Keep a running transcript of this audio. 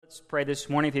Let's pray this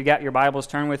morning. If you've got your Bibles,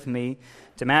 turn with me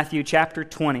to Matthew chapter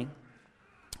 20,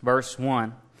 verse 1.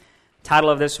 The title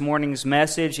of this morning's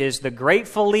message is The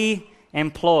Gratefully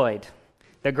Employed.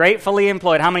 The Gratefully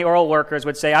Employed. How many oral workers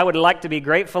would say, I would like to be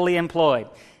gratefully employed?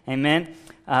 Amen.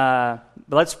 But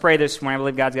let's pray this morning. I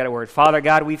believe God's got a word. Father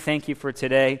God, we thank you for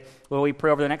today. Lord, we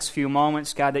pray over the next few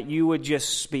moments, God, that you would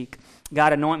just speak.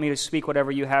 God, anoint me to speak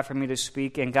whatever you have for me to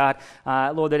speak. And God,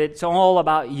 Lord, that it's all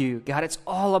about you. God, it's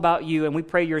all about you. And we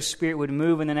pray your Spirit would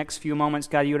move in the next few moments.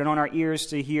 God, you would anoint our ears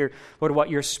to hear, Lord, what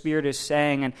your Spirit is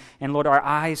saying. And Lord, our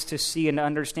eyes to see and to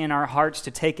understand, our hearts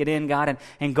to take it in, God,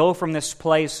 and go from this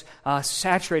place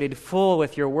saturated, full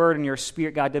with your word and your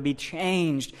Spirit, God, to be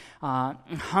changed,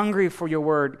 hungry for your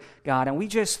word, God. And we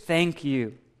just thank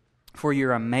you for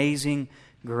your amazing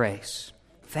grace.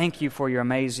 Thank you for your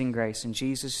amazing grace. In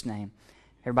Jesus' name.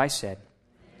 Everybody said,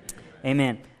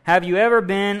 Amen. Have you ever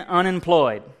been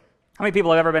unemployed? How many people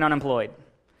have ever been unemployed?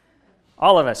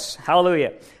 All of us.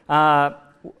 Hallelujah.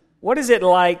 What is it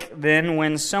like then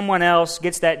when someone else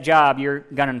gets that job you're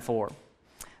gunning for?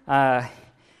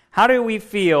 How do we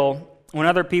feel when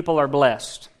other people are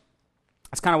blessed?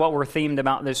 That's kind of what we're themed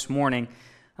about this morning.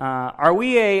 Are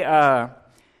we a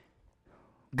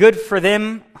good for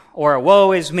them or a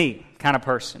woe is me kind of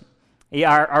person?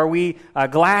 Are we a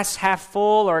glass half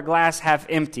full or a glass half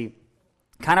empty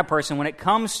kind of person when it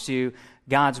comes to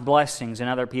God's blessings in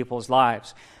other people's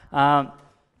lives? How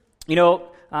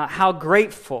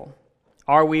grateful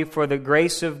are we for the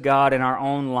grace of God in our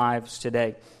own lives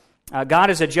today? God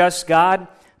is a just God,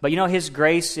 but His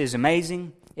grace is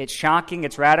amazing. It's shocking.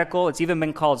 It's radical. It's even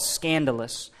been called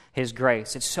scandalous. His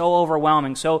grace. It's so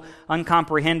overwhelming, so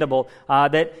uncomprehendable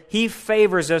that He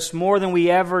favors us more than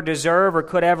we ever deserve or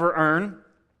could ever earn.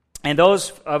 And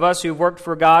those of us who've worked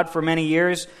for God for many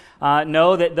years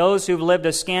know that those who've lived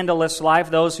a scandalous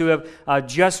life, those who have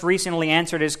just recently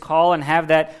answered His call and have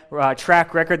that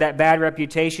track record, that bad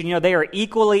reputation, they are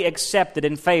equally accepted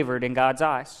and favored in God's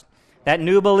eyes. That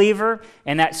new believer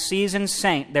and that seasoned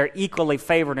saint, they're equally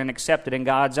favored and accepted in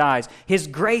God's eyes. His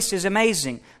grace is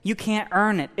amazing. You can't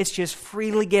earn it. It's just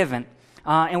freely given.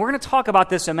 And we're going to talk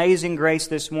about this amazing grace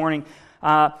this morning.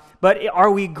 But are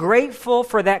we grateful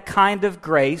for that kind of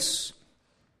grace?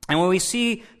 And when we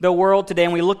see the world today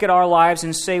and we look at our lives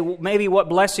and say, well, maybe what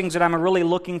blessings that I'm really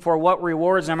looking for, what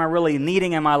rewards am I really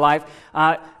needing in my life,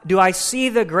 do I see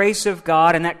the grace of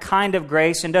God and that kind of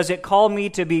grace? And does it call me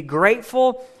to be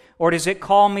grateful? Or does it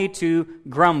call me to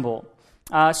grumble?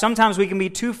 Sometimes we can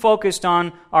be too focused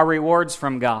on our rewards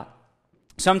from God.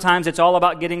 Sometimes it's all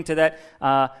about getting to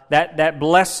that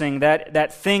blessing,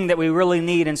 that thing that we really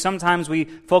need. And sometimes we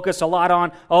focus a lot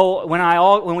on,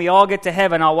 when we all get to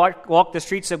heaven, I'll walk the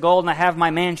streets of gold and I have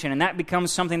my mansion. And that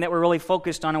becomes something that we're really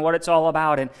focused on and what it's all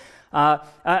about. And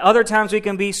other times we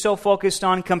can be so focused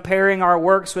on comparing our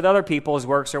works with other people's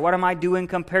works, or what am I doing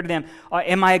compared to them?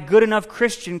 Am I a good enough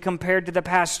Christian compared to the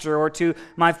pastor or to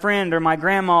my friend or my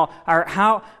grandma?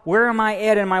 Or where am I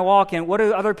at in my walk? And what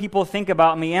do other people think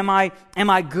about me? Am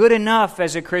I good enough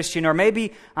as a Christian? Or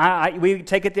maybe we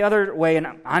take it the other way, and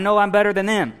I know I'm better than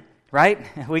them, right?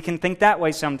 We can think that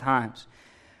way sometimes.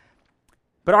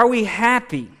 But are we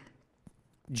happy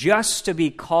just to be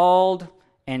called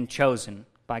and chosen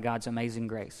by God's amazing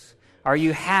grace? Are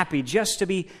you happy just to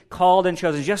be called and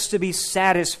chosen, just to be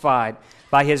satisfied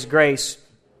by His grace?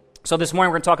 So this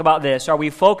morning we're going to talk about this. Are we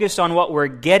focused on what we're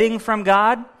getting from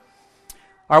God?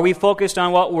 Are we focused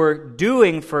on what we're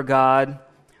doing for God?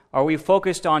 Are we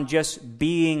focused on just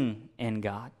being in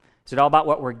God? Is it all about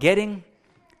what we're getting,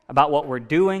 about what we're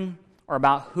doing, or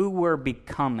about who we're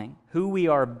becoming, who we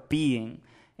are being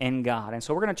in God? And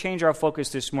so we're going to change our focus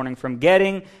this morning from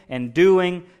getting and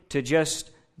doing to just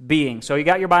being. So you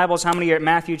got your Bibles. How many are at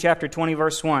Matthew chapter 20,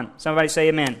 verse 1? Somebody say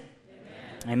amen.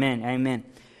 Amen. Amen.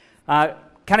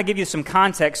 Kind of give you some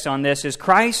context on this is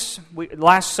Christ,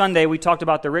 last Sunday we talked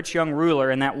about the rich young ruler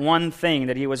and that one thing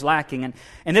that he was lacking.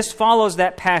 And this follows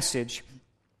that passage.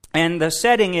 And the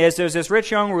setting is there's this rich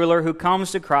young ruler who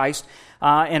comes to Christ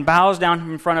and bows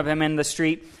down in front of Him in the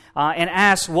street and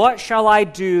asks, what shall I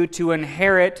do to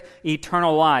inherit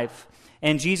eternal life?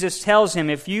 And Jesus tells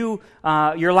him, if you're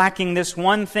lacking this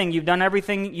one thing, you've done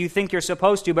everything you think you're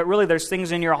supposed to, but really there's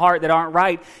things in your heart that aren't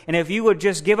right. And if you would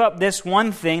just give up this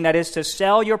one thing, that is to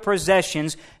sell your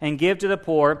possessions and give to the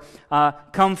poor,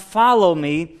 come follow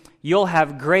me, you'll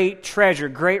have great treasure,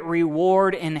 great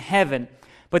reward in heaven.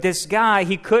 But this guy,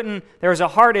 there was a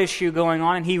heart issue going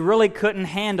on, and he really couldn't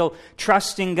handle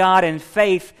trusting God in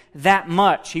faith that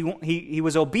much. He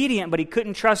was obedient, but he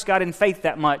couldn't trust God in faith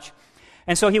that much.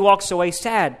 And so he walks away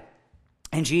sad.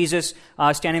 And Jesus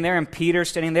standing there and Peter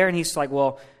standing there, and he's like,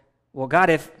 well, God,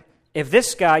 if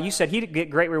this guy, you said he'd get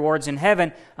great rewards in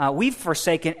heaven, we've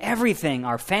forsaken everything,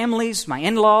 our families, my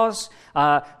in-laws,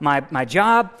 my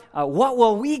job. What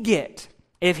will we get?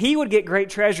 If he would get great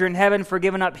treasure in heaven for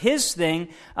giving up his thing,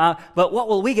 but what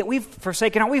will we get? We've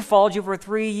forsaken, we followed you for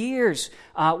 3 years.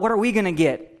 What are we going to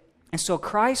get? And so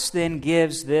Christ then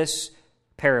gives this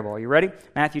parable. Are you ready?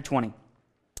 Matthew 20.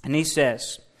 And he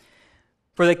says,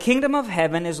 "For the kingdom of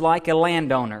heaven is like a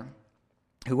landowner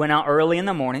who went out early in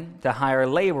the morning to hire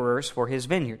laborers for his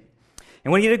vineyard.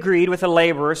 And when he had agreed with the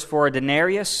laborers for a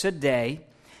denarius a day,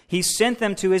 he sent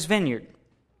them to his vineyard.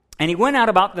 And he went out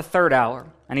about the 3rd hour,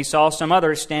 and he saw some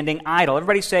others standing idle."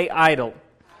 Everybody say idle.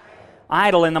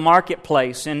 Idle in the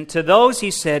marketplace. And to those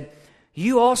he said,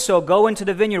 "You also go into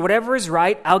the vineyard. Whatever is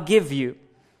right, I'll give you."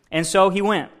 And so he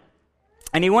went.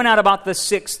 And he went out about the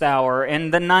 6th hour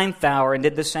and the 9th hour and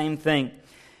did the same thing.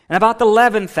 And about the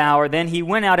 11th hour, then he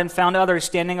went out and found others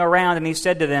standing around, and he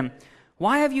said to them,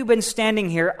 "Why have you been standing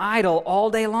here idle all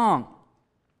day long?"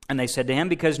 And they said to him,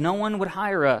 "Because no one would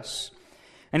hire us."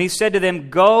 And he said to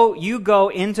them, You go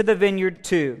into the vineyard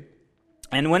too."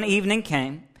 And when evening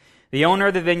came, the owner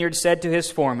of the vineyard said to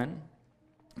his foreman,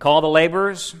 "Call the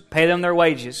laborers, pay them their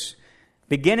wages,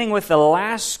 beginning with the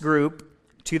last group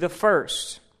to the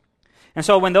first." And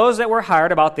so when those that were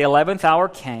hired about the 11th hour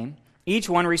came, each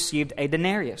one received a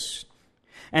denarius.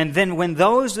 And then when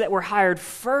those that were hired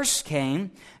first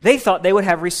came, they thought they would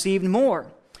have received more.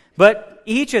 But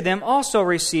each of them also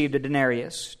received a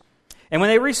denarius. And when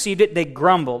they received it, they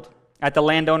grumbled at the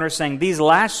landowner, saying, "These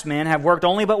last men have worked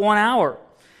only but 1 hour,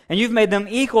 and you've made them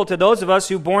equal to those of us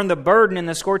who borne the burden in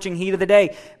the scorching heat of the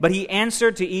day." But he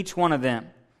answered to each one of them,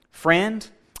 "Friend,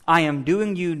 I am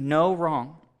doing you no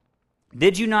wrong.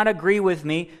 Did you not agree with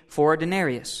me for a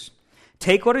denarius?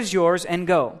 Take what is yours and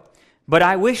go. But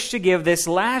I wish to give this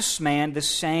last man the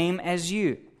same as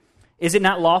you. Is it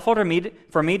not lawful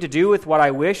for me to do with what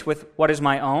I wish with what is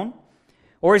my own?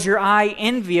 Or is your eye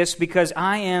envious because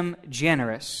I am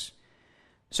generous?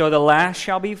 So the last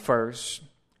shall be first,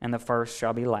 and the first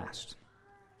shall be last."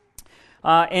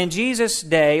 In Jesus'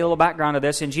 day, a little background of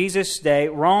this, in Jesus' day,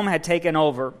 Rome had taken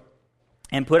over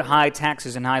and put high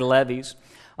taxes and high levies.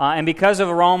 And because of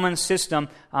the Roman system,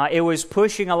 it was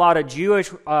pushing a lot of Jewish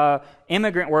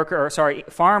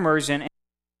farmers and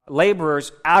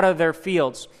laborers out of their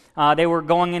fields. They were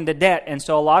going into debt, and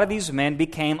so a lot of these men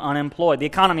became unemployed. The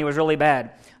economy was really bad.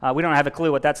 We don't have a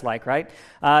clue what that's like, right?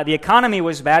 The economy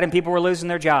was bad, and people were losing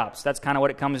their jobs. That's kind of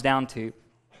what it comes down to.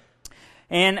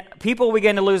 And people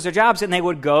began to lose their jobs, and they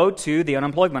would go to the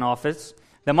unemployment office,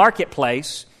 the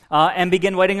marketplace, and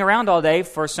begin waiting around all day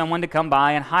for someone to come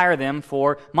by and hire them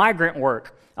for migrant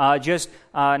work.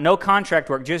 No contract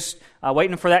work, just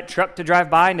waiting for that truck to drive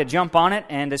by and to jump on it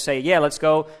and to say, "Yeah, let's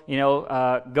go,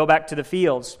 go back to the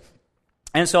fields."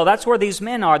 And so that's where these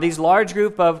men are. These large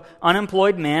group of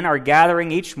unemployed men are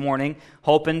gathering each morning,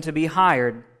 hoping to be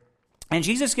hired. And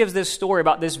Jesus gives this story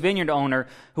about this vineyard owner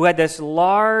who had this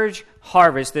large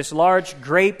harvest, this large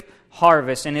grape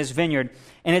harvest in his vineyard.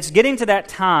 And it's getting to that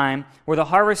time where the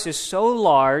harvest is so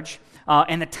large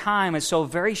and the time is so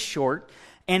very short.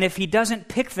 And if he doesn't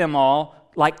pick them all,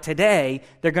 like today,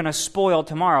 they're going to spoil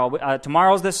tomorrow.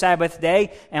 Tomorrow's the Sabbath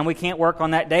day, and we can't work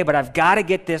on that day, but I've got to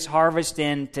get this harvest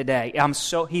in today.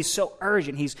 He's so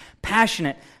urgent. He's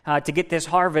passionate to get this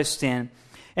harvest in.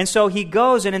 And so he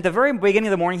goes, and at the very beginning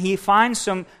of the morning, he finds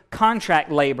some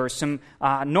contract labor, some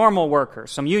normal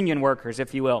workers, some union workers,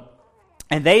 if you will.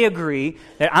 And they agree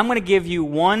that I'm going to give you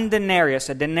 1 denarius.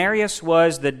 A denarius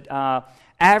was the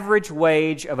average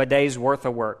wage of a day's worth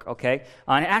of work, okay?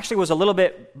 And it actually was a little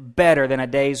bit better than a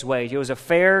day's wage. It was a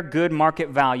fair, good market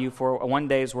value for 1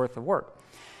 day's worth of work.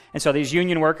 And so these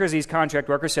union workers, these contract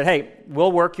workers said, "Hey,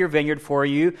 we'll work your vineyard for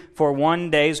you for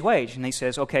 1 day's wage." And he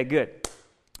says, "Okay, good."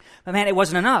 But man, it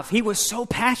wasn't enough. He was so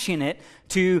passionate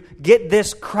to get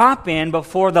this crop in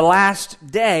before the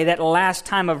last day, that last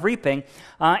time of reaping.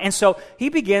 And so he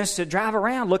begins to drive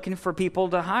around looking for people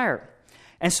to hire.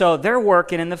 And so they're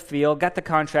working in the field, got the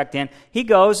contract in. He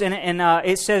goes, and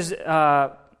it says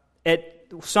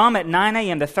some at 9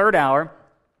 a.m., the 3rd hour,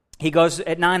 he goes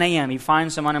at 9 a.m., he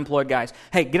finds some unemployed guys.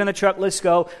 "Hey, get in the truck, let's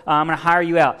go. I'm going to hire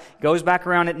you out." Goes back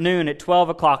around at noon, at 12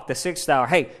 o'clock, the 6th hour.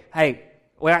 Hey,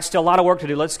 we got still a lot of work to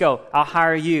do. Let's go. I'll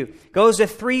hire you. Goes to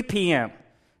 3 p.m.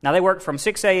 Now, they work from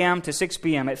 6 a.m. to 6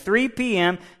 p.m. At 3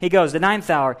 p.m., he goes, the 9th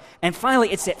hour. And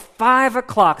finally, it's at 5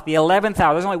 o'clock, the 11th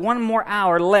hour. There's only 1 more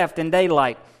hour left in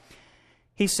daylight.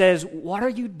 He says, "What are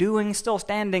you doing still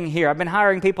standing here? I've been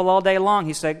hiring people all day long."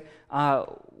 He said,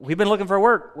 "We've been looking for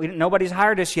work. Nobody's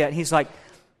hired us yet." He's like,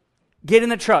 "Get in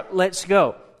the truck. Let's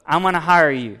go. I'm going to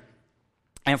hire you."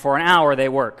 and for an hour they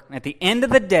work. At the end of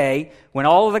the day, when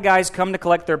all of the guys come to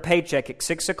collect their paycheck at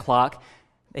 6 o'clock,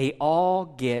 they all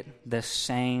get the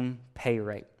same pay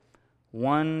rate.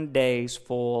 1 day's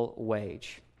full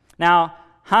wage. Now,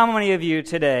 how many of you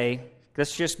today,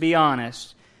 let's just be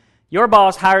honest, your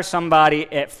boss hires somebody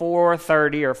at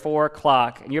 4:30 or 4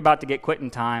 o'clock, and you're about to get quitting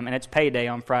time, and it's payday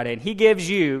on Friday, and he gives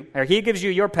you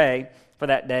your pay for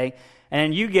that day,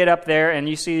 and you get up there and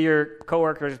you see your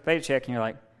coworker's paycheck, and you're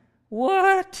like,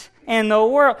 what in the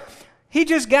world? He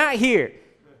just got here.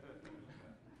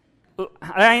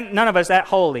 Ain't none of us that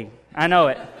holy. I know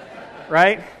it,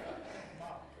 right?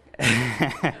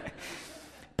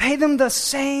 Pay them the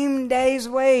same day's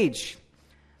wage.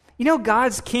 You know,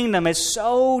 God's kingdom is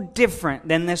so different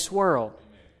than this world.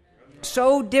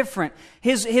 So different.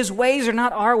 His ways are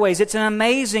not our ways. It's an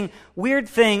amazing, weird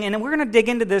thing. And we're going to dig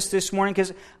into this morning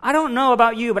because I don't know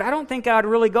about you, but I don't think I'd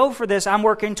really go for this. I'm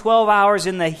working 12 hours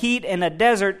in the heat in a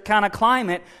desert kind of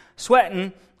climate,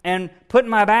 sweating and putting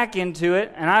my back into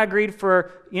it. And I agreed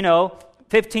for,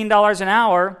 $15 an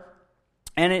hour.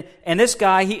 And this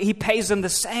guy, he pays them the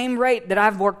same rate that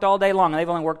I've worked all day long. They've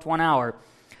only worked 1 hour.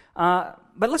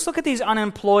 But let's look at these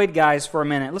unemployed guys for a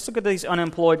minute. Let's look at these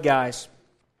unemployed guys.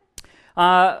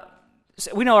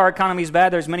 We know our economy is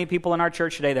bad. There's many people in our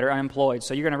church today that are unemployed.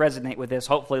 So you're going to resonate with this,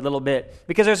 hopefully, a little bit.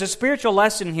 Because there's a spiritual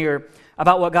lesson here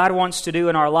about what God wants to do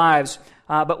in our lives.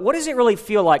 But what does it really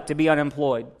feel like to be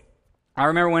unemployed? I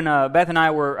remember when Beth and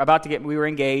I we were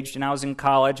engaged, and I was in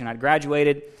college, and I'd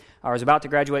graduated. I was about to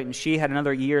graduate, and she had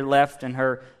another year left in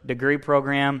her degree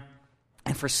program.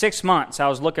 And for 6 months, I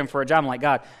was looking for a job. I'm like,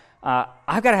 God,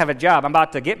 I've got to have a job. I'm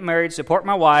about to get married, support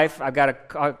my wife. We're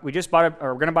going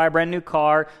to buy a brand new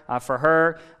car for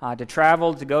her to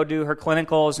travel, to go do her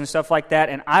clinicals and stuff like that.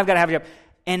 And I've got to have a job.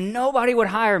 And nobody would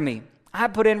hire me. I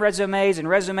put in resumes.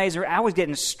 I was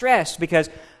getting stressed because,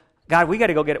 God, we got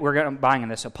to go get it. We're buying in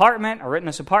this apartment, or renting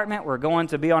this apartment. We're going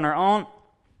to be on our own.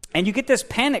 And you get this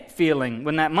panic feeling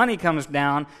when that money comes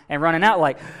down and running out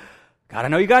like, God, I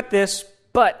know you got this,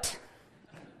 but,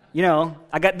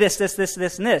 I got this,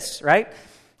 and this, right?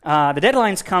 The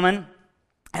deadline's coming,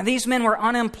 and these men were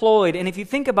unemployed. And if you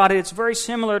think about it, it's very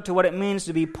similar to what it means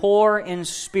to be poor in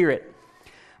spirit.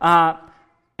 And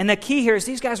the key here is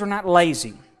these guys were not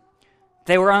lazy.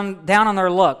 They were down on their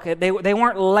luck. They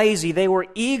weren't lazy. They were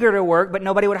eager to work, but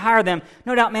nobody would hire them.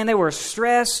 No doubt, man, they were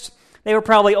stressed. They were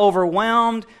probably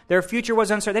overwhelmed. Their future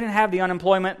was uncertain. They didn't have the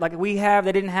unemployment like we have.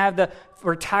 They didn't have the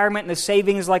retirement and the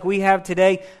savings like we have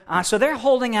today. So they're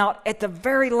holding out at the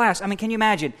very last. I mean, can you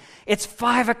imagine? It's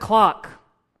 5 o'clock.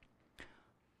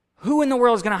 Who in the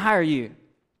world is going to hire you?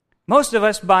 Most of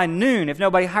us by noon, if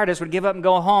nobody hired us, would give up and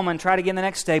go home and try it again the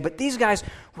next day. But these guys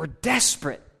were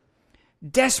desperate.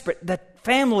 Desperate. The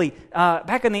family,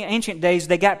 back in the ancient days,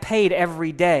 they got paid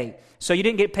every day. So you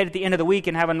didn't get paid at the end of the week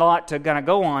and have a lot to kind of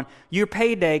go on. Your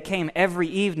payday came every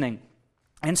evening.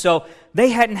 And so they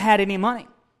hadn't had any money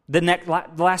the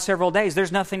last several days.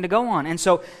 There's nothing to go on. And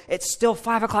so it's still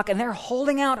 5 o'clock, and they're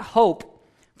holding out hope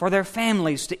for their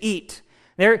families to eat.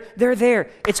 They're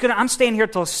there. I'm staying here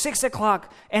till 6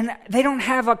 o'clock, and they don't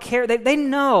have a care. They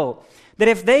know that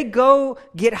if they go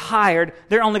get hired,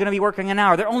 they're only going to be working an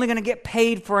hour. They're only going to get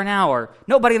paid for an hour.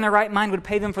 Nobody in their right mind would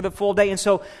pay them for the full day. And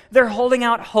so they're holding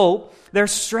out hope. They're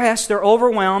stressed. They're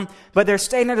overwhelmed. But they're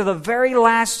staying there to the very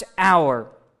last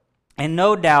hour. And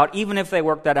no doubt, even if they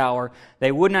worked that hour,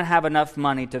 they would not have enough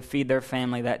money to feed their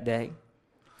family that day.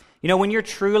 When you're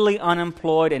truly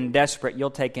unemployed and desperate, you'll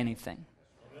take anything.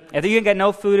 If you get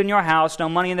no food in your house, no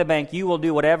money in the bank, you will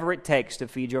do whatever it takes to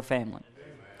feed your family.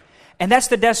 And that's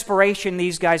the desperation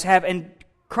these guys have. And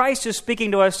Christ is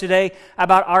speaking to us today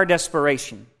about our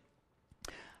desperation.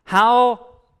 How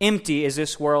empty is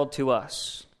this world to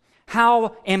us?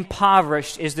 How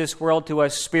impoverished is this world to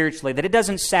us spiritually that it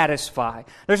doesn't satisfy?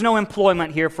 There's no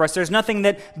employment here for us. There's nothing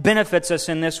that benefits us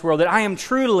in this world. That I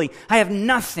have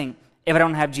nothing if I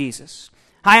don't have Jesus.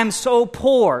 I am so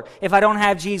poor if I don't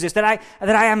have Jesus, that I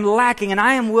am lacking, and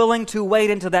I am willing to wait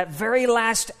until that very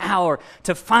last hour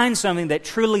to find something that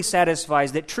truly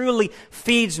satisfies, that truly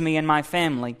feeds me and my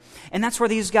family. And that's where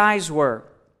these guys were.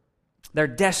 They're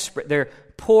desperate. They're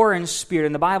poor in spirit.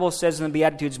 And the Bible says in the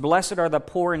Beatitudes, blessed are the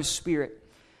poor in spirit.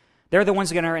 They're the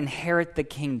ones that are going to inherit the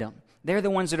kingdom. They're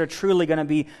the ones that are truly going to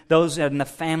be those in the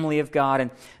family of God. And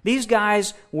these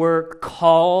guys were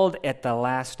called at the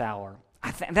last hour. I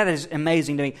think that is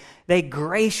amazing to me. They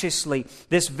graciously,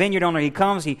 this vineyard owner, he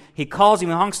comes, he calls him,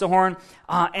 he honks the horn,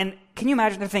 and can you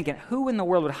imagine, they're thinking, who in the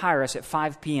world would hire us at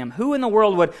 5 p.m.? Who in the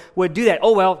world would do that?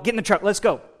 Oh, well, get in the truck, let's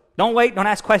go. Don't wait, don't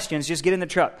ask questions, just get in the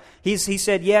truck. He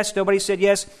said yes, nobody said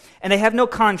yes, and they have no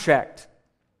contract.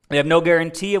 They have no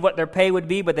guarantee of what their pay would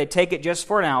be, but they take it just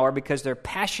for an hour because they're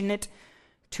passionate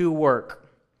to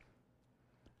work.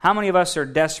 How many of us are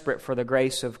desperate for the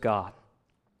grace of God?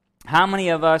 How many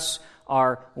of us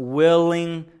are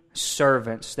willing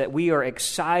servants, that we are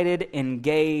excited,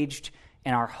 engaged,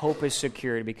 and our hope is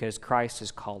secured because Christ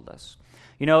has called us?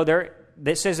 You know,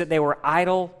 it says that they were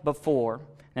idle before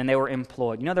and they were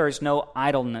employed. You know, there is no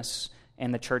idleness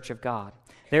in the church of God.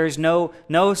 There is no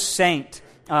saint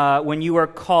when you are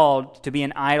called to be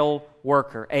an idle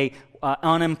worker, a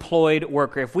unemployed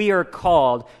worker. If we are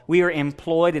called, we are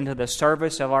employed into the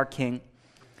service of our King.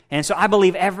 And so I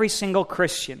believe every single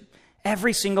Christian,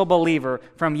 every single believer,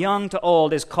 from young to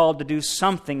old, is called to do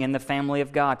something in the family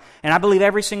of God. And I believe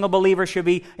every single believer should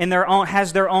be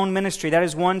has their own ministry. That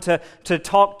is one to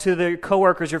talk to their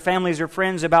coworkers, your families, your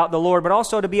friends about the Lord, but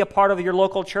also to be a part of your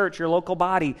local church, your local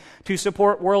body, to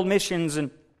support world missions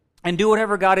and do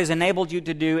whatever God has enabled you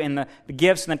to do in the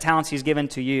gifts and the talents He's given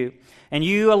to you. And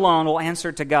you alone will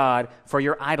answer to God for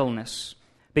your idleness.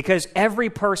 Because every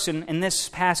person in this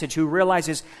passage who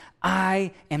realizes,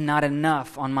 I am not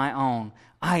enough on my own,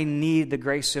 I need the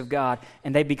grace of God,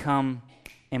 and they become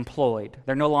employed.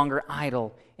 They're no longer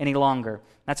idle any longer.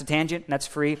 That's a tangent, that's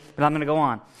free, but I'm going to go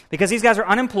on. Because these guys are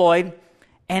unemployed,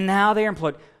 and now they're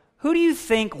employed. Who do you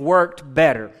think worked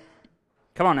better?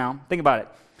 Come on now, think about it.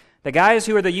 The guys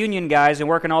who are the union guys and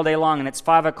working all day long, and it's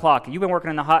 5 o'clock. You've been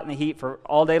working in the hot and the heat for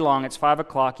all day long. It's 5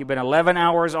 o'clock. You've been 11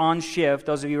 hours on shift.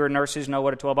 Those of you who are nurses know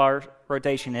what a 12-hour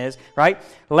rotation is, right?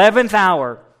 11th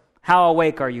hour. How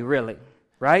awake are you really,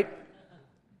 right?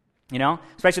 You know,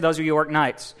 especially those of you who work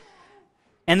nights.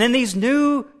 And then these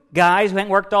new guys who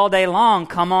haven't worked all day long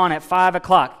come on at 5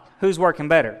 o'clock. Who's working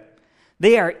better?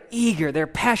 They are eager, they're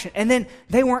passionate, and then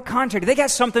they weren't contracted. They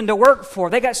got something to work for.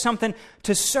 They got something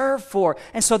to serve for.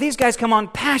 And so these guys come on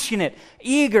passionate,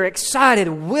 eager, excited,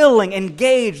 willing,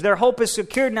 engaged. Their hope is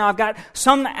secured now. I've got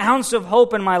some ounce of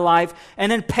hope in my life,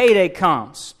 and then payday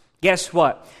comes. Guess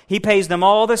what? He pays them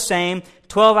all the same,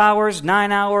 12 hours,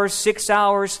 9 hours, 6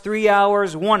 hours, 3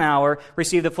 hours, 1 hour,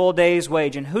 receive the full day's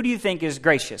wage. And who do you think is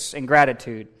gracious in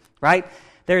gratitude, right?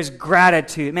 There's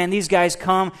gratitude. Man, these guys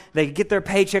come, they get their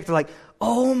paycheck, they're like,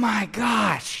 oh my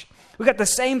gosh, we got the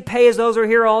same pay as those who are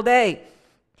here all day.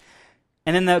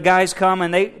 And then the guys come,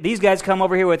 and these guys come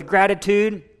over here with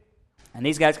gratitude, and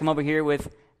these guys come over here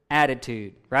with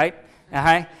attitude, right?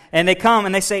 Uh-huh. And they come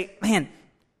and they say, man,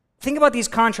 think about these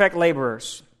contract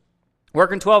laborers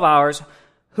working 12 hours.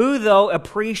 Who, though,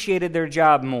 appreciated their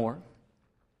job more?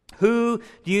 Who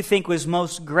do you think was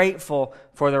most grateful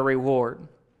for the reward?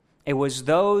 It was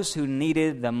those who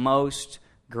needed the most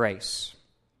grace.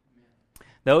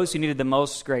 Those who needed the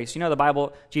most grace. You know, the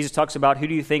Bible, Jesus talks about who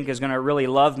do you think is going to really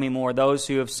love me more, those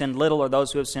who have sinned little or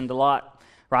those who have sinned a lot,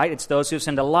 right? It's those who have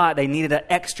sinned a lot. They needed an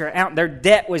extra ounce. Their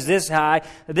debt was this high.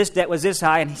 This debt was this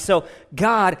high. And so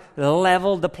God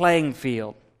leveled the playing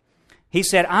field. He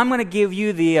said, I'm going to give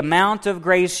you the amount of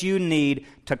grace you need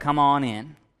to come on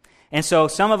in. And so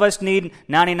some of us need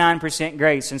 99%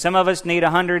 grace, and some of us need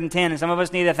 110, and some of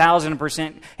us need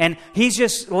 1,000%. And He's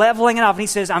just leveling it off. And He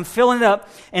says, I'm filling it up.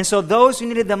 And so those who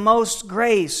needed the most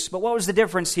grace, but what was the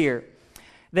difference here?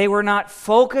 They were not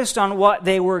focused on what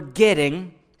they were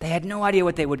getting. They had no idea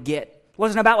what they would get. It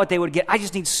wasn't about what they would get. I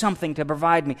just need something to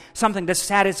provide me, something to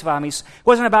satisfy me. It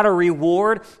wasn't about a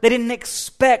reward. They didn't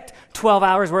expect 12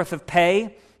 hours worth of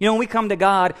pay. You know, when we come to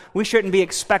God, we shouldn't be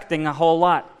expecting a whole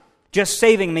lot. Just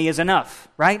saving me is enough,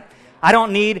 right? I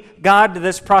don't need God,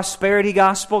 this prosperity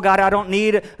gospel. God, I don't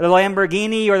need the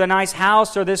Lamborghini or the nice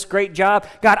house or this great job.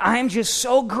 God, I am just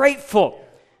so grateful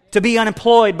to be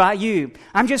unemployed by You.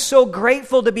 I'm just so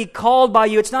grateful to be called by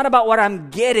You. It's not about what I'm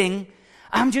getting.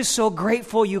 I'm just so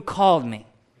grateful You called me.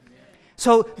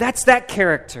 So that's that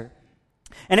character.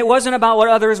 And it wasn't about what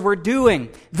others were doing.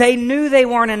 They knew they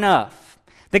weren't enough.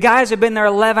 The guys have been there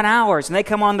 11 hours and they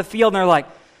come on the field and they're like,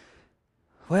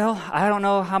 well, I don't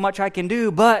know how much I can do,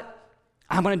 but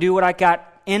I'm going to do what I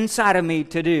got inside of me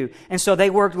to do. And so they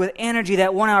worked with energy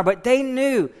that 1 hour, but they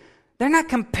knew they're not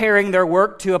comparing their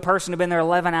work to a person who'd been there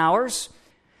 11 hours.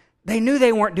 They knew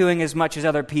they weren't doing as much as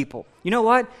other people. You know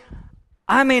what?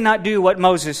 I may not do what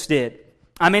Moses did.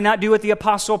 I may not do what the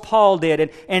Apostle Paul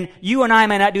did. And you and I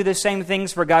may not do the same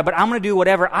things for God, but I'm going to do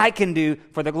whatever I can do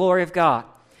for the glory of God.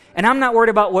 And I'm not worried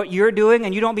about what you're doing,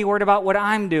 and you don't be worried about what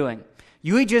I'm doing.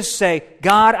 You just say,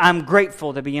 God, I'm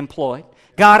grateful to be employed.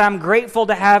 God, I'm grateful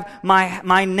to have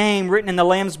my name written in the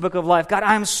Lamb's Book of Life. God,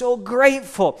 I'm so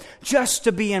grateful just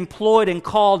to be employed and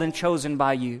called and chosen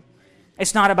by You.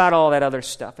 It's not about all that other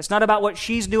stuff. It's not about what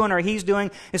she's doing or he's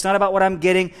doing. It's not about what I'm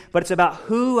getting, but it's about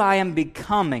who I am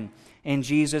becoming in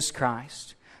Jesus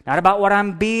Christ. Not about what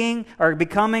I'm being or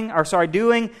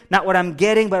doing, not what I'm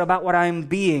getting, but about what I'm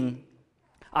being.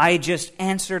 I just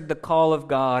answered the call of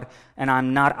God, and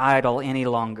I'm not idle any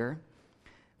longer.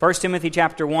 1 Timothy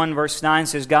chapter 1, verse 9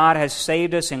 says, God has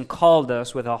saved us and called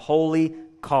us with a holy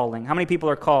calling. How many people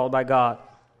are called by God?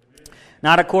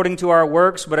 Not according to our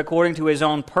works, but according to His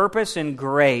own purpose and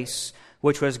grace,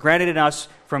 which was granted in us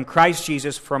from Christ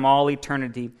Jesus from all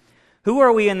eternity. Who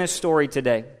are we in this story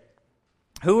today?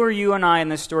 Who are you and I in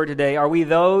this story today? Are we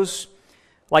those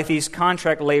like these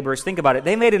contract laborers? Think about it.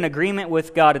 They made an agreement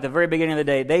with God at the very beginning of the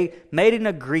day. They made an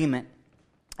agreement,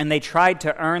 and they tried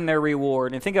to earn their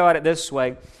reward. And think about it this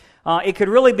way. It could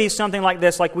really be something like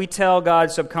this, like we tell God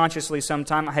subconsciously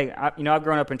sometime, hey, I've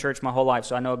grown up in church my whole life,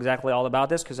 so I know exactly all about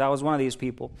this because I was one of these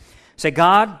people. Say,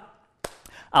 God,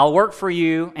 I'll work for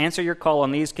you, answer your call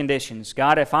on these conditions.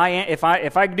 God, if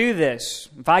I do this,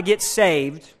 if I get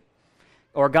saved,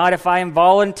 or God, if I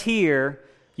volunteer,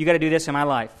 you got to do this in my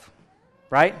life,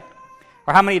 right?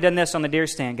 Or how many have done this on the deer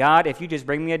stand? God, if you just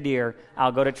bring me a deer,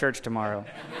 I'll go to church tomorrow.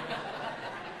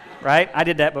 Right? I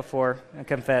did that before, I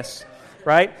confess.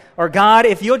 Right? Or God,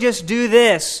 if you'll just do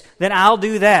this, then I'll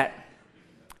do that.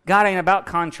 God ain't about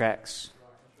contracts.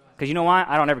 Because you know why?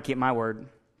 I don't ever keep my word.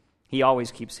 He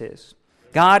always keeps His.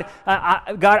 God,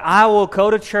 I will go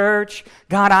to church.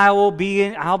 God, I'll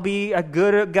be a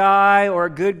good guy or a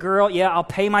good girl. Yeah, I'll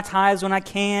pay my tithes when I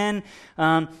can.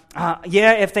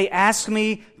 If they ask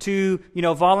me to,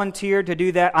 volunteer to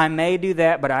do that, I may do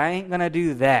that, but I ain't going to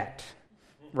do that.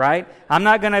 Right? I'm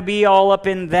not going to be all up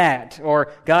in that.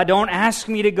 Or, God, don't ask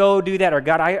me to go do that. Or,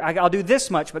 God, I'll do this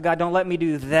much, but God, don't let me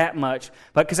do that much.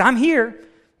 But because I'm here,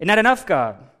 isn't that enough,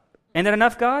 God? Isn't that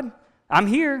enough, God? I'm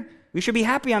here. You should be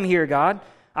happy I'm here, God.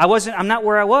 I'm not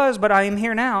where I was, but I am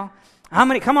here now. How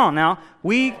many? Come on now.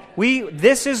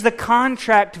 This is the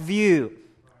contract view.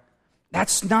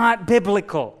 That's not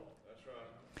biblical.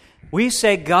 We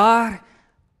say, God,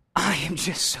 I am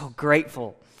just so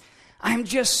grateful. I'm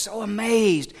just so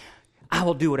amazed. I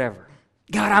will do whatever.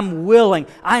 God, I'm willing.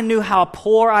 I knew how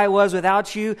poor I was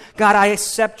without you. God, I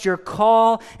accept your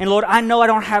call. And Lord, I know I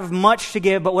don't have much to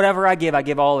give, but whatever I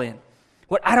give all in.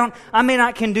 I may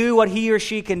not can do what he or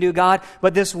she can do, God,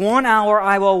 but this 1 hour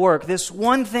I will work. This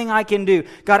one thing I can do,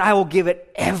 God, I will give it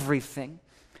everything.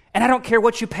 And I don't care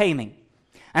what you pay me.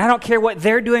 And I don't care what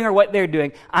they're doing or what they're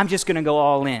doing. I'm just going to go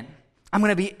all in. I'm going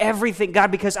to be everything,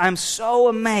 God, because I'm so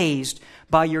amazed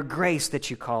by your grace that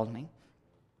you called me.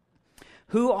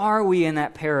 Who are we in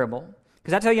that parable?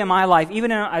 Because I tell you, in my life,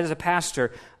 even as a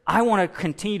pastor, I want to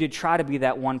continue to try to be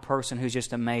that one person who's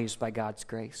just amazed by God's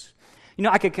grace.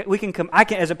 I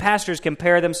can, as a pastors,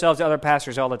 compare themselves to other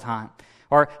pastors all the time.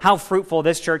 Or how fruitful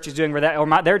this church is doing,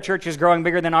 or their church is growing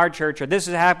bigger than our church, or this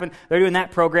has happened, they're doing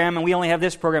that program, and we only have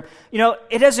this program.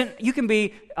 It doesn't, you can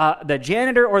be the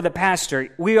janitor or the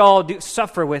pastor. We all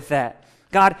suffer with that.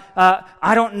 God,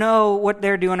 I don't know what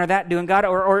they're doing or that doing. God,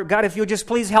 or God, if you'll just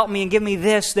please help me and give me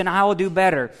this, then I will do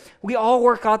better. We all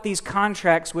work out these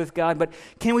contracts with God, but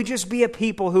can we just be a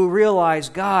people who realize,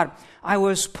 God, I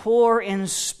was poor in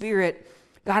spirit.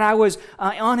 God, I was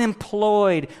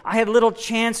unemployed. I had little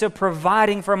chance of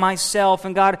providing for myself.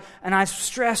 And God, and I was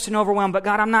stressed and overwhelmed. But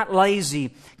God, I'm not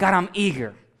lazy. God, I'm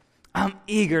eager. I'm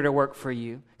eager to work for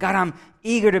you. God, I'm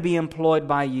eager to be employed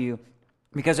by you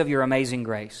because of your amazing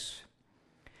grace.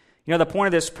 The point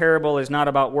of this parable is not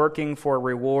about working for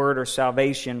reward or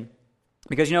salvation.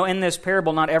 Because, in this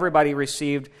parable, not everybody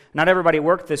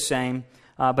worked the same,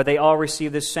 but they all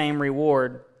received the same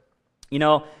reward.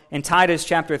 In Titus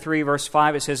chapter 3, verse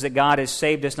 5, it says that God has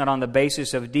saved us not on the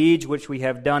basis of deeds which we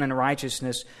have done in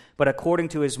righteousness, but according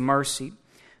to His mercy.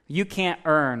 You can't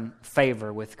earn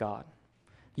favor with God.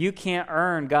 You can't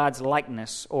earn God's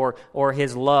likeness or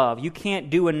His love. You can't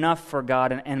do enough for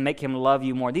God and make Him love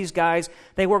you more. These guys,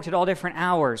 they worked at all different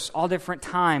hours, all different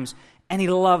times, and He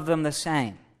loved them the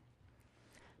same.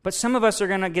 But some of us are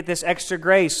going to get this extra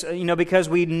grace, because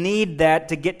we need that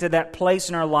to get to that place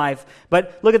in our life.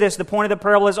 But look at this. The point of the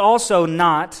parable is also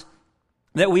not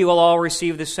that we will all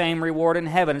receive the same reward in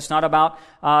heaven. It's not about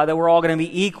that we're all going to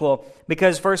be equal.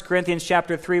 Because 1 Corinthians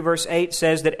chapter 3, verse 8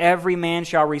 says that every man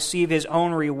shall receive his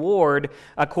own reward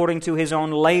according to his own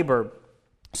labor.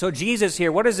 So Jesus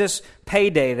here, what is this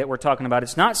payday that we're talking about?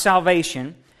 It's not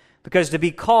salvation, because to be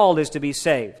called is to be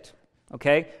saved.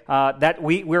 Okay, that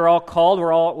we're all called.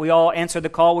 We all answer the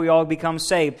call. We all become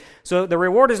saved. So the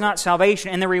reward is not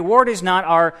salvation, and the reward is not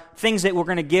our things that we're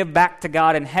going to give back to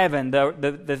God in heaven.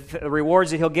 The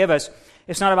rewards that He'll give us.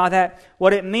 It's not about that.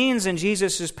 What it means in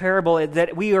Jesus' parable is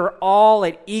that we are all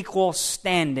at equal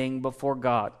standing before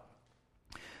God.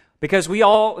 Because we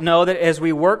all know that as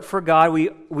we work for God,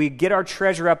 we get our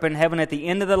treasure up in heaven. At the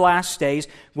end of the last days,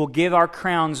 we'll give our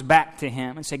crowns back to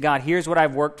Him and say, God, here's what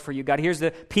I've worked for you. God, here's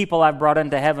the people I've brought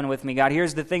into heaven with me. God,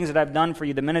 here's the things that I've done for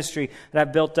you, the ministry that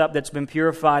I've built up that's been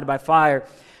purified by fire.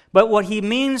 But what He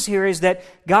means here is that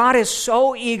God is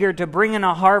so eager to bring in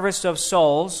a harvest of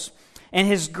souls, and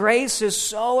His grace is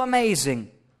so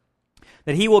amazing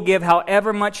that He will give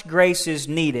however much grace is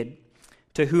needed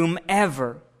to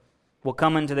whomever will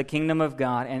come into the kingdom of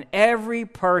God, and every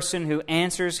person who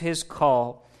answers His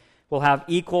call will have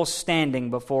equal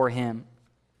standing before Him.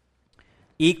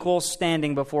 Equal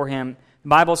standing before Him. The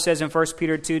Bible says in 1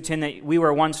 Peter 2:10 that we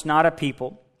were once not a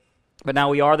people, but now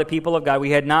we are the people of God. We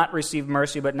had not received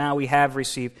mercy, but now we have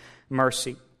received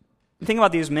mercy. Think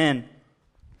about these men.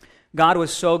 God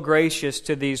was so gracious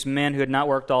to these men who had not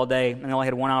worked all day and only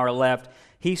had 1 hour left.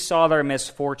 He saw their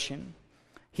misfortune.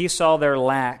 He saw their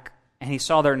lack. And He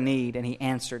saw their need, and He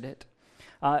answered it.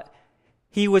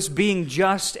 He was being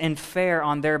just and fair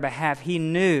on their behalf. He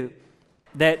knew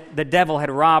that the devil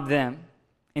had robbed them.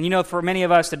 And you know, for many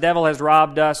of us, the devil has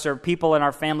robbed us or people in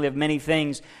our family of many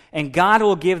things. And God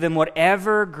will give them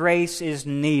whatever grace is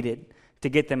needed to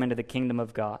get them into the kingdom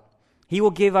of God. He will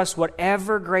give us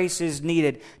whatever grace is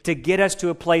needed to get us to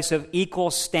a place of equal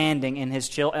standing in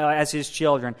as His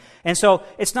children. And so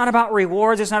it's not about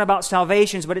rewards, it's not about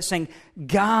salvations, but it's saying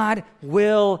God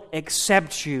will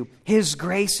accept you. His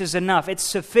grace is enough. It's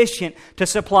sufficient to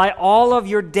supply all of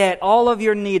your debt, all of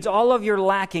your needs, all of your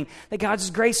lacking. That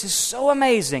God's grace is so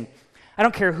amazing. I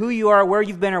don't care who you are, where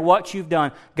you've been, or what you've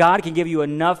done. God can give you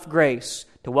enough grace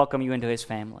to welcome you into His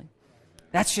family.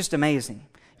 That's just amazing.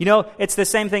 You know, it's the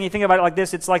same thing. You think about it like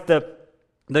this. It's like the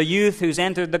youth who's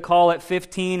entered the call at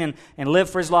 15 and lived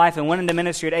for his life and went into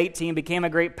ministry at 18, became a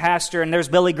great pastor, and there's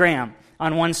Billy Graham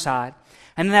on one side.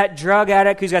 And that drug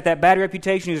addict who's got that bad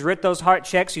reputation, who's writ those heart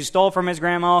checks, who stole from his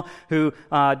grandma, who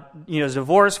was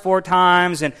divorced 4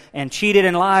 times and cheated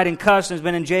and lied and cussed and has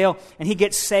been in jail, and he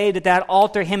gets saved at that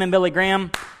altar, him and Billy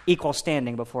Graham, equal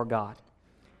standing before God.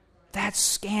 That's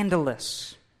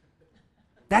scandalous.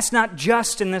 That's not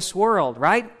just in this world,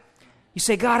 right? You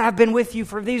say, God, I've been with you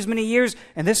for these many years,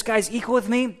 and this guy's equal with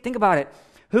me? Think about it.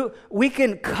 We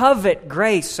can covet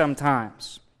grace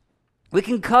sometimes. We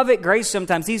can covet grace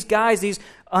sometimes. These guys, these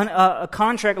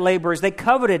contract laborers, they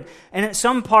coveted. And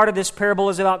some part of this parable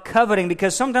is about coveting,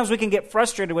 because sometimes we can get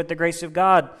frustrated with the grace of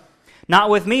God. Not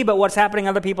with me, but what's happening in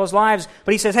other people's lives.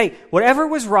 But He says, hey, whatever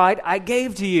was right, I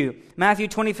gave to you. Matthew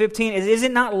 20:15, is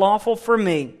it not lawful for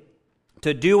me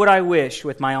to do what I wish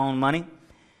with my own money?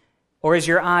 Or is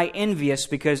your eye envious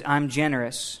because I'm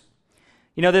generous?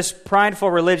 You know, this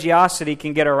prideful religiosity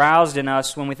can get aroused in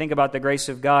us when we think about the grace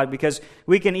of God, because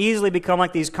we can easily become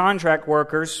like these contract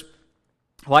workers,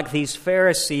 like these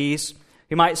Pharisees,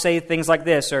 who might say things like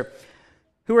this, or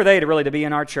who are they to be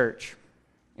in our church?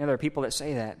 You know, there are people that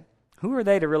say that. Who are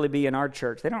they to really be in our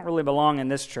church? They don't really belong in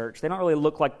this church. They don't really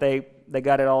look like they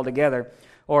got it all together.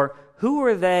 Or who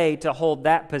are they to hold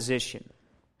that position?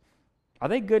 Are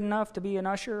they good enough to be an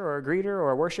usher or a greeter or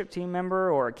a worship team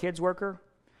member or a kids worker?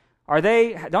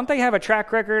 Don't they have a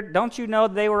track record? Don't you know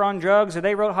they were on drugs, or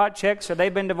they wrote hot checks, or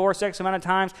they've been divorced X amount of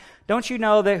times? Don't you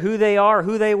know that who they are,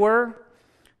 who they were?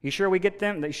 You sure we get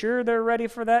them? You sure they're ready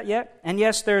for that yet? And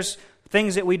yes, there's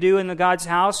things that we do in the God's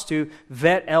house to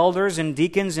vet elders and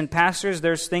deacons and pastors.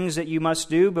 There's things that you must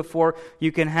do before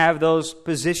you can have those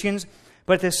positions.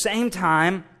 But at the same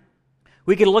time,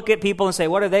 we can look at people and say,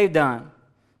 what have they done?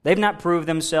 They've not proved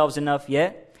themselves enough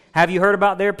yet. Have you heard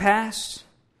about their past?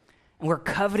 And we're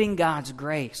coveting God's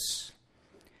grace.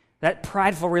 That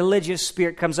prideful religious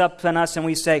spirit comes up in us and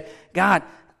we say, God,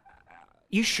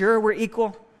 you sure we're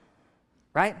equal?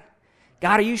 Right?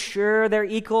 God, are you sure they're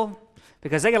equal?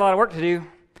 Because they got a lot of work to do.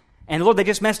 And Lord, they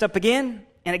just messed up again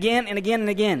and again and again and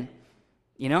again.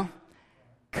 You know?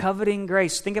 Coveting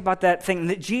grace. Think about that thing.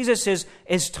 That Jesus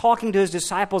is talking to His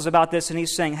disciples about this, and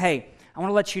He's saying, hey, I want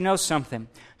to let you know something.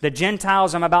 The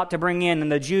Gentiles I'm about to bring in,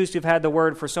 and the Jews who've had the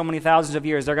word for so many thousands of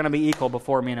years, they're going to be equal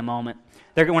before me in a moment.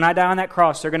 When I die on that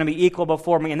cross, they're going to be equal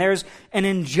before me. And there's an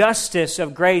injustice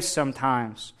of grace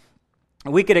sometimes.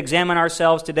 We could examine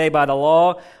ourselves today by the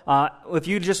law. If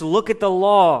you just look at the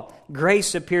law,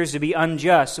 grace appears to be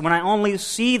unjust. When I only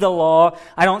see the law,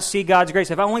 I don't see God's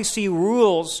grace. If I only see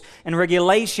rules and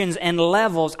regulations and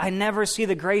levels, I never see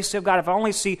the grace of God. If I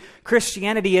only see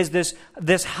Christianity as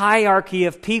this hierarchy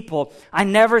of people, I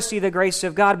never see the grace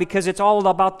of God, because it's all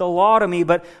about the law to me.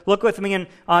 But look with me, and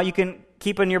you can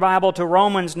keep in your Bible to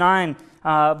Romans 9,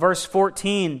 verse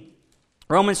 14.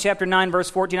 Romans chapter 9, verse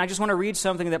 14. I just want to read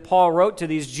something that Paul wrote to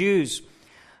these Jews.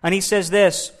 And he says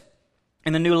this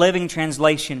in the New Living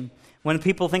Translation. when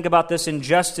people think about this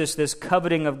injustice, this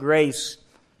coveting of grace,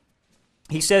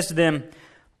 he says to them,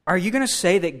 are you going to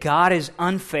say that God is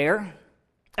unfair?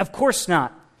 Of course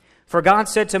not. For God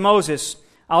said to Moses,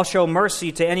 I'll show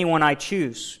mercy to anyone I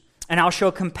choose, and I'll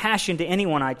show compassion to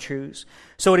anyone I choose.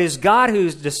 So it is God who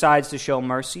decides to show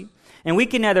mercy, and we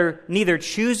can neither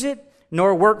choose it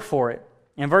nor work for it.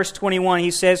 In verse 21,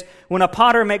 he says, when a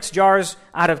potter makes jars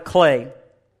out of clay,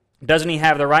 doesn't he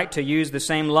have the right to use the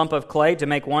same lump of clay to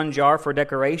make one jar for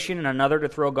decoration and another to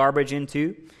throw garbage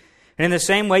into? And in the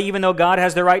same way, even though God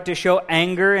has the right to show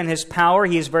anger and His power,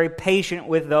 He is very patient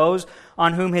with those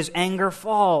on whom His anger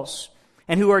falls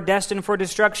and who are destined for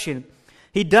destruction.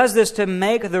 He does this to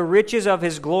make the riches of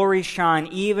His glory shine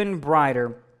even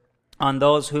brighter on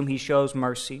those whom He shows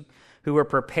mercy, who were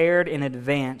prepared in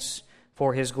advance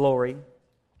for His glory.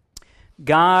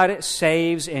 God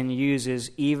saves and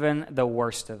uses even the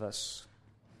worst of us.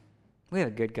 We have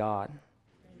a good God.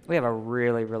 We have a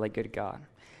really, really good God.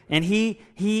 And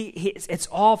it's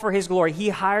all for His glory. He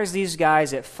hires these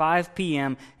guys at 5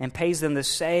 p.m. and pays them the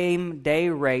same day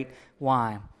rate.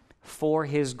 Why? For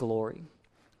His glory.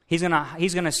 He's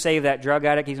gonna save that drug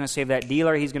addict. He's going to save that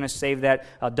dealer. He's going to save that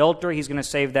adulterer. He's going to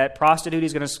save that prostitute.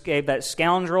 He's going to save that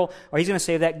scoundrel. Or He's going to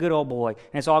save that good old boy.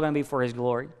 And it's all going to be for His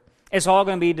glory. It's all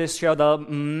going to be to show the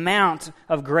amount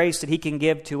of grace that He can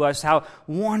give to us, how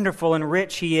wonderful and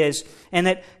rich He is, and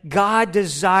that God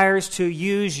desires to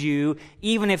use you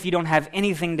even if you don't have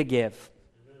anything to give.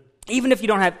 Even if you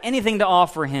don't have anything to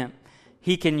offer Him,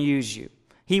 He can use you.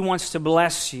 He wants to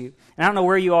bless you. And I don't know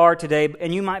where you are today,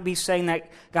 and you might be saying that,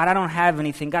 God, I don't have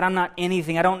anything. God, I'm not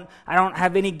anything. I don't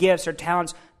have any gifts or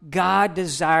talents. God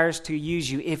desires to use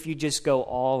you if you just go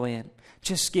all in,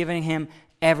 just giving Him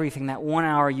everything, that 1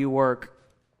 hour you work.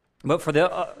 But for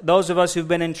those of us who've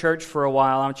been in church for a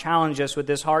while, I'll challenge us with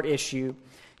this heart issue.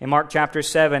 In Mark chapter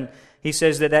 7, he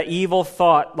says that evil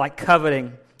thought like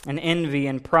coveting and envy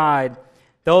and pride,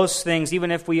 those things,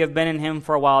 even if we have been in Him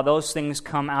for a while, those things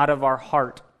come out of our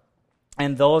heart.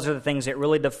 And those are the things that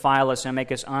really defile us and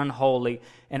make us unholy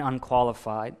and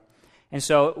unqualified. And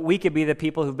so we could be the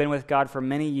people who've been with God for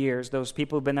many years, those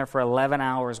people who've been there for 11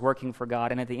 hours working for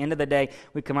God. And at the end of the day,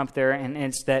 we come up there and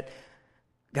it's that,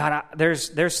 God,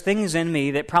 there's things in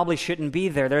me that probably shouldn't be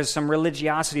there. There's some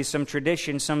religiosity, some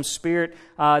tradition, some spirit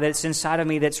that's inside of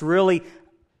me that's really,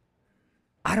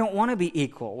 I don't want to be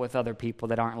equal with other people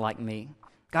that aren't like me.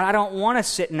 God, I don't want to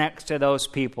sit next to those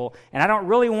people. And I don't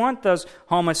really want those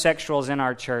homosexuals in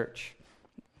our church.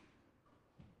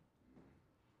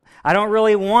 I don't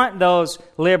really want those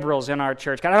liberals in our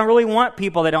church. God, I don't really want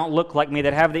people that don't look like me,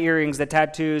 that have the earrings, the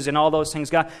tattoos, and all those things.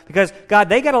 God, because, God,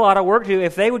 they got a lot of work to do.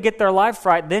 If they would get their life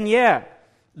right, then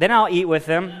I'll eat with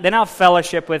them. Then I'll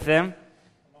fellowship with them.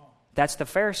 That's the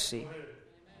Pharisee.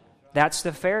 That's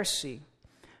the Pharisee.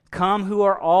 Come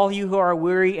all you who are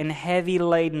weary and heavy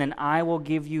laden, and I will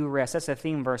give you rest. That's the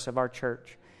theme verse of our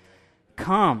church.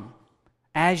 Come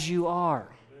as you are.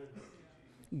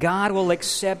 God will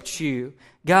accept you.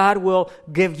 God will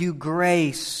give you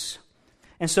grace.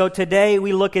 And so today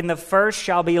we look in the first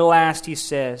shall be last, he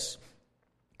says.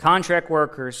 Contract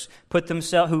workers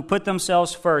who put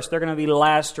themselves first, they're going to be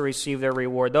last to receive their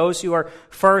reward. Those who are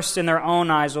first in their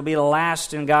own eyes will be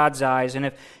last in God's eyes. And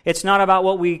if it's not about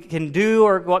what we can do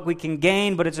or what we can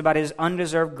gain, but it's about His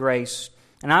undeserved grace.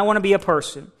 And I want to be a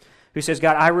person who says,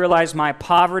 God, I realize my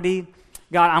poverty.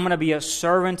 God, I'm going to be a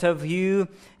servant of you,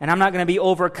 and I'm not going to be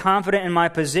overconfident in my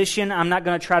position. I'm not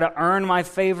going to try to earn my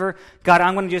favor. God,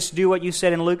 I'm going to just do what you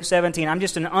said in Luke 17. I'm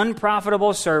just an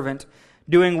unprofitable servant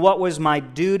doing what was my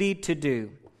duty to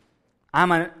do.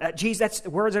 That's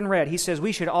words in red. He says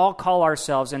we should all call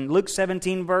ourselves, in Luke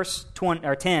 17, verse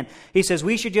 10, he says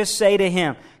we should just say to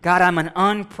Him, God, I'm an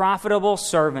unprofitable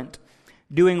servant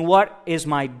doing what is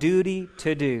my duty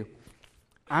to do.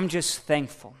 I'm just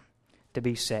thankful to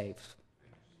be saved.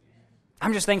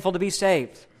 I'm just thankful to be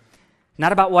saved.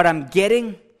 Not about what I'm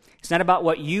getting. It's not about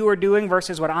what you are doing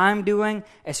versus what I'm doing.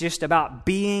 It's just about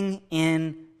being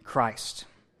in Christ.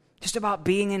 Just about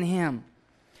being in Him.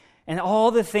 And all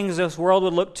the things this world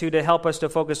would look to help us to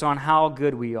focus on how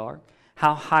good we are,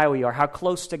 how high we are, how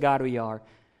close to God we are.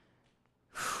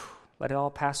 Let it all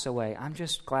pass away. I'm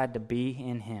just glad to be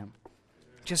in Him.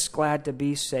 Just glad to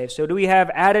be saved. So do we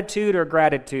have attitude or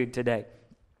gratitude today?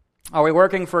 Are we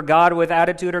working for God with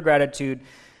attitude or gratitude?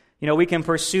 You know, we can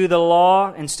pursue the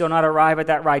law and still not arrive at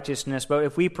that righteousness. But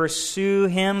if we pursue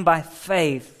Him by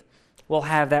faith, we'll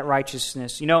have that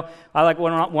righteousness. You know, I like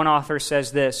one author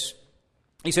says this.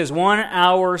 He says, 1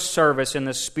 hour service in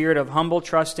the spirit of humble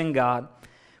trust in God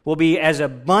will be as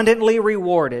abundantly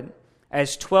rewarded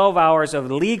as 12 hours of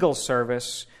legal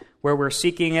service where we're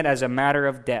seeking it as a matter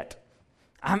of debt.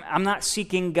 I'm not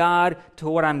seeking God to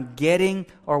what I'm getting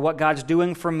or what God's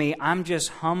doing for me. I'm just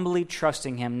humbly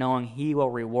trusting Him, knowing He will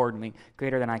reward me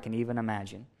greater than I can even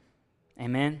imagine.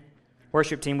 Amen?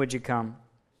 Worship team, would you come?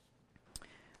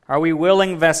 Are we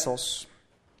willing vessels?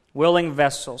 Willing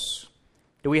vessels.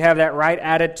 Do we have that right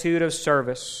attitude of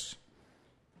service?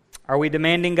 Are we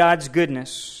demanding God's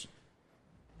goodness?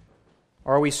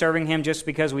 Or are we serving Him just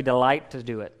because we delight to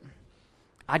do it?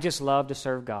 I just love to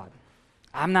serve God.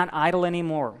 I'm not idle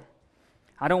anymore.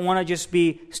 I don't want to just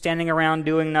be standing around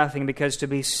doing nothing, because to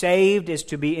be saved is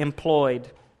to be employed.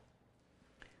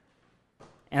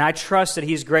 And I trust that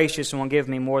He's gracious and will give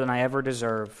me more than I ever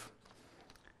deserve.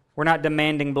 We're not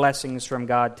demanding blessings from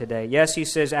God today. Yes, He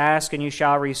says, ask and you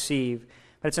shall receive.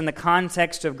 But it's in the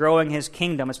context of growing His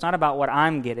kingdom. It's not about what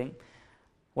I'm getting.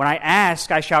 When I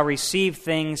ask, I shall receive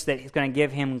things that He's going to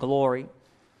give Him glory.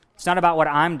 It's not about what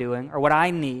I'm doing or what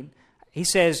I need. He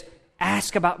says,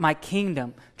 ask about my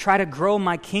kingdom. Try to grow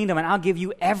my kingdom, and I'll give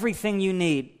you everything you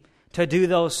need to do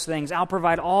those things. I'll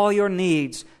provide all your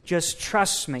needs. Just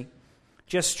trust me.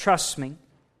 Just trust me.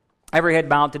 Every head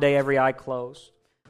bowed today, every eye closed.